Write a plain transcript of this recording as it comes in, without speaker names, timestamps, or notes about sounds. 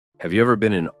Have you ever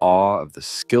been in awe of the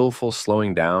skillful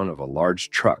slowing down of a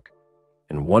large truck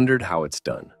and wondered how it's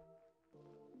done?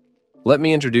 Let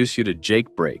me introduce you to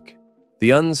Jake Brake,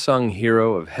 the unsung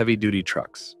hero of heavy-duty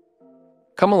trucks.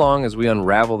 Come along as we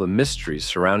unravel the mysteries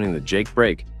surrounding the Jake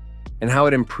Brake and how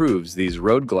it improves these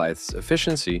road Goliaths'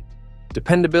 efficiency,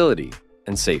 dependability,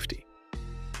 and safety.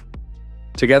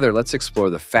 Together, let's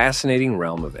explore the fascinating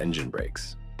realm of engine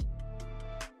brakes.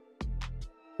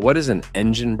 What is an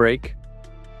engine brake?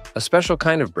 A special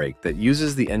kind of brake that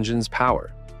uses the engine's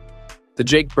power. The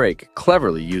Jake Brake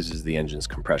cleverly uses the engine's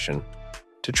compression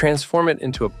to transform it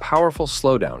into a powerful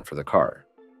slowdown for the car.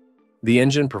 The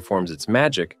engine performs its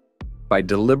magic by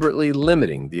deliberately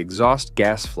limiting the exhaust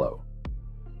gas flow,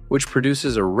 which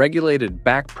produces a regulated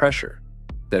back pressure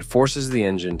that forces the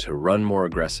engine to run more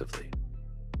aggressively.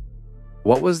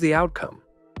 What was the outcome?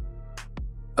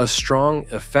 A strong,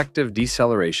 effective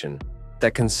deceleration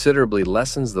that considerably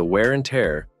lessens the wear and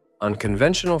tear on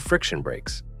conventional friction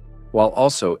brakes, while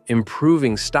also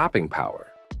improving stopping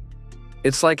power.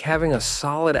 It's like having a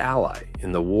solid ally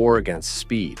in the war against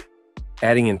speed,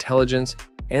 adding intelligence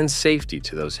and safety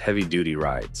to those heavy-duty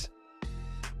rides.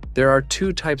 There are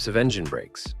two types of engine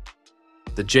brakes.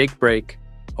 The Jake Brake,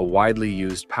 a widely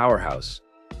used powerhouse,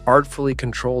 artfully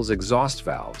controls exhaust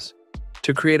valves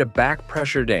to create a back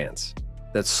pressure dance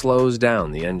that slows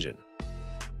down the engine.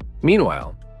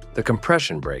 Meanwhile, the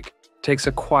compression brake takes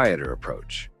a quieter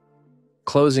approach,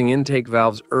 closing intake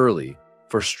valves early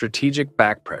for strategic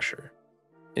back pressure,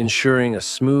 ensuring a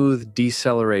smooth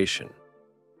deceleration.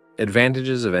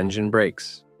 Advantages of engine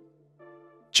brakes.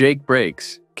 Jake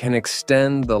brakes can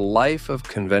extend the life of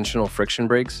conventional friction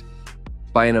brakes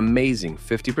by an amazing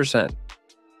 50%.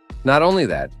 Not only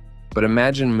that, but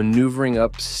imagine maneuvering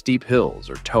up steep hills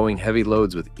or towing heavy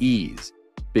loads with ease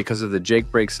because of the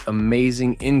Jake Brake's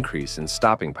amazing increase in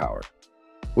stopping power,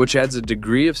 which adds a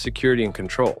degree of security and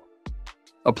control.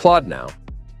 Applaud now,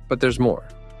 but there's more.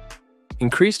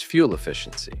 Increased fuel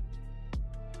efficiency.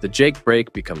 The Jake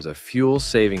Brake becomes a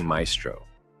fuel-saving maestro,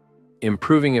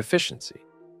 improving efficiency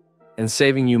and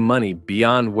saving you money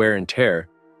beyond wear and tear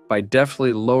by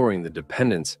definitely lowering the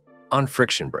dependence on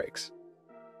friction brakes.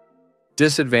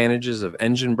 Disadvantages of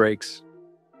engine brakes.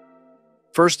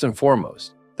 First and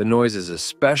foremost, the noise is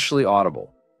especially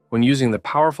audible when using the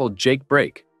powerful Jake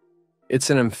Brake. It's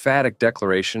an emphatic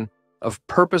declaration of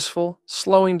purposeful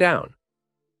slowing down.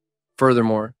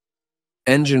 Furthermore,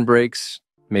 engine brakes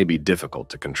may be difficult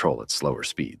to control at slower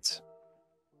speeds.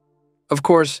 Of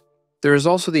course, there is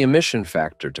also the emission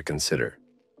factor to consider.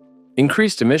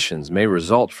 Increased emissions may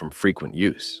result from frequent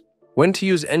use. When to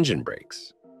use engine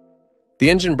brakes? The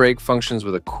engine brake functions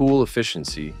with a cool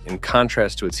efficiency in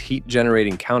contrast to its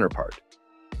heat-generating counterpart,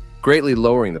 greatly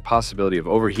lowering the possibility of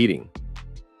overheating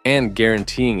and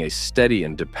guaranteeing a steady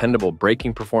and dependable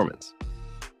braking performance.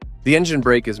 The engine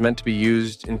brake is meant to be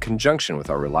used in conjunction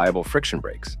with our reliable friction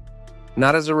brakes,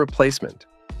 not as a replacement,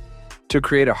 to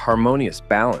create a harmonious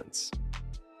balance.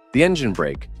 The engine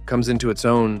brake comes into its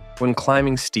own when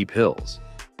climbing steep hills.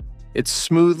 It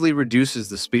smoothly reduces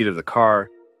the speed of the car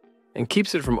and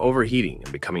keeps it from overheating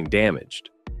and becoming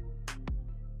damaged.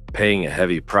 Paying a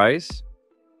heavy price?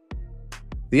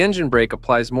 The engine brake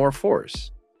applies more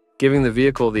force, giving the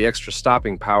vehicle the extra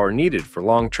stopping power needed for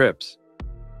long trips.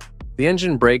 The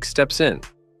engine brake steps in,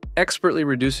 expertly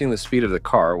reducing the speed of the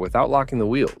car without locking the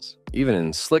wheels, even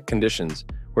in slick conditions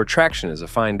where traction is a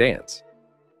fine dance.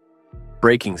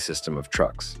 Braking system of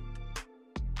trucks.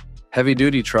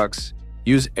 Heavy-duty trucks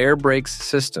use air brake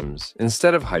systems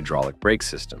instead of hydraulic brake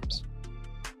systems.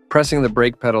 Pressing the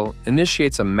brake pedal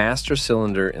initiates a master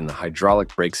cylinder in the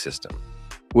hydraulic brake system,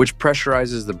 which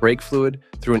pressurizes the brake fluid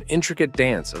through an intricate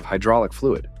dance of hydraulic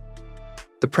fluid.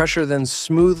 The pressure then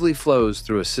smoothly flows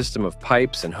through a system of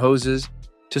pipes and hoses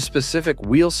to specific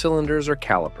wheel cylinders or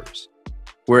calipers,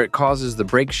 where it causes the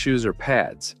brake shoes or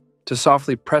pads to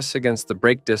softly press against the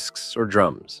brake discs or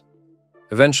drums,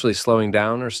 eventually slowing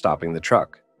down or stopping the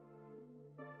truck.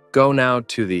 Go now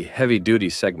to the heavy-duty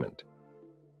segment,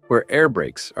 where air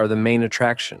brakes are the main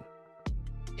attraction.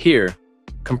 Here,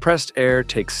 compressed air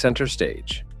takes center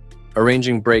stage,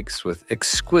 arranging brakes with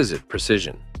exquisite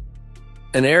precision.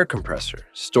 An air compressor,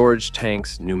 storage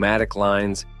tanks, pneumatic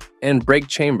lines, and brake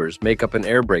chambers make up an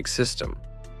air brake system.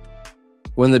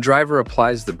 When the driver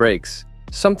applies the brakes,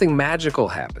 something magical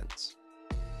happens.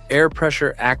 Air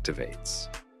pressure activates,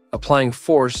 applying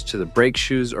force to the brake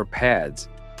shoes or pads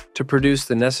to produce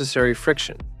the necessary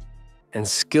friction and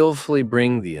skillfully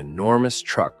bring the enormous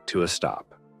truck to a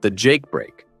stop. The Jake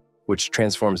Brake, which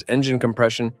transforms engine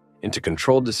compression into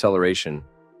controlled deceleration,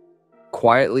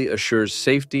 quietly assures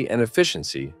safety and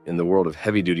efficiency in the world of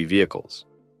heavy-duty vehicles.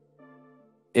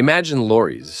 Imagine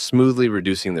lorries smoothly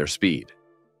reducing their speed.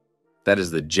 That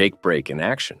is the Jake brake in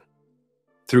action.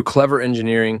 Through clever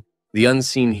engineering, the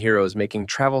unseen hero is making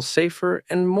travel safer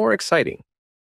and more exciting.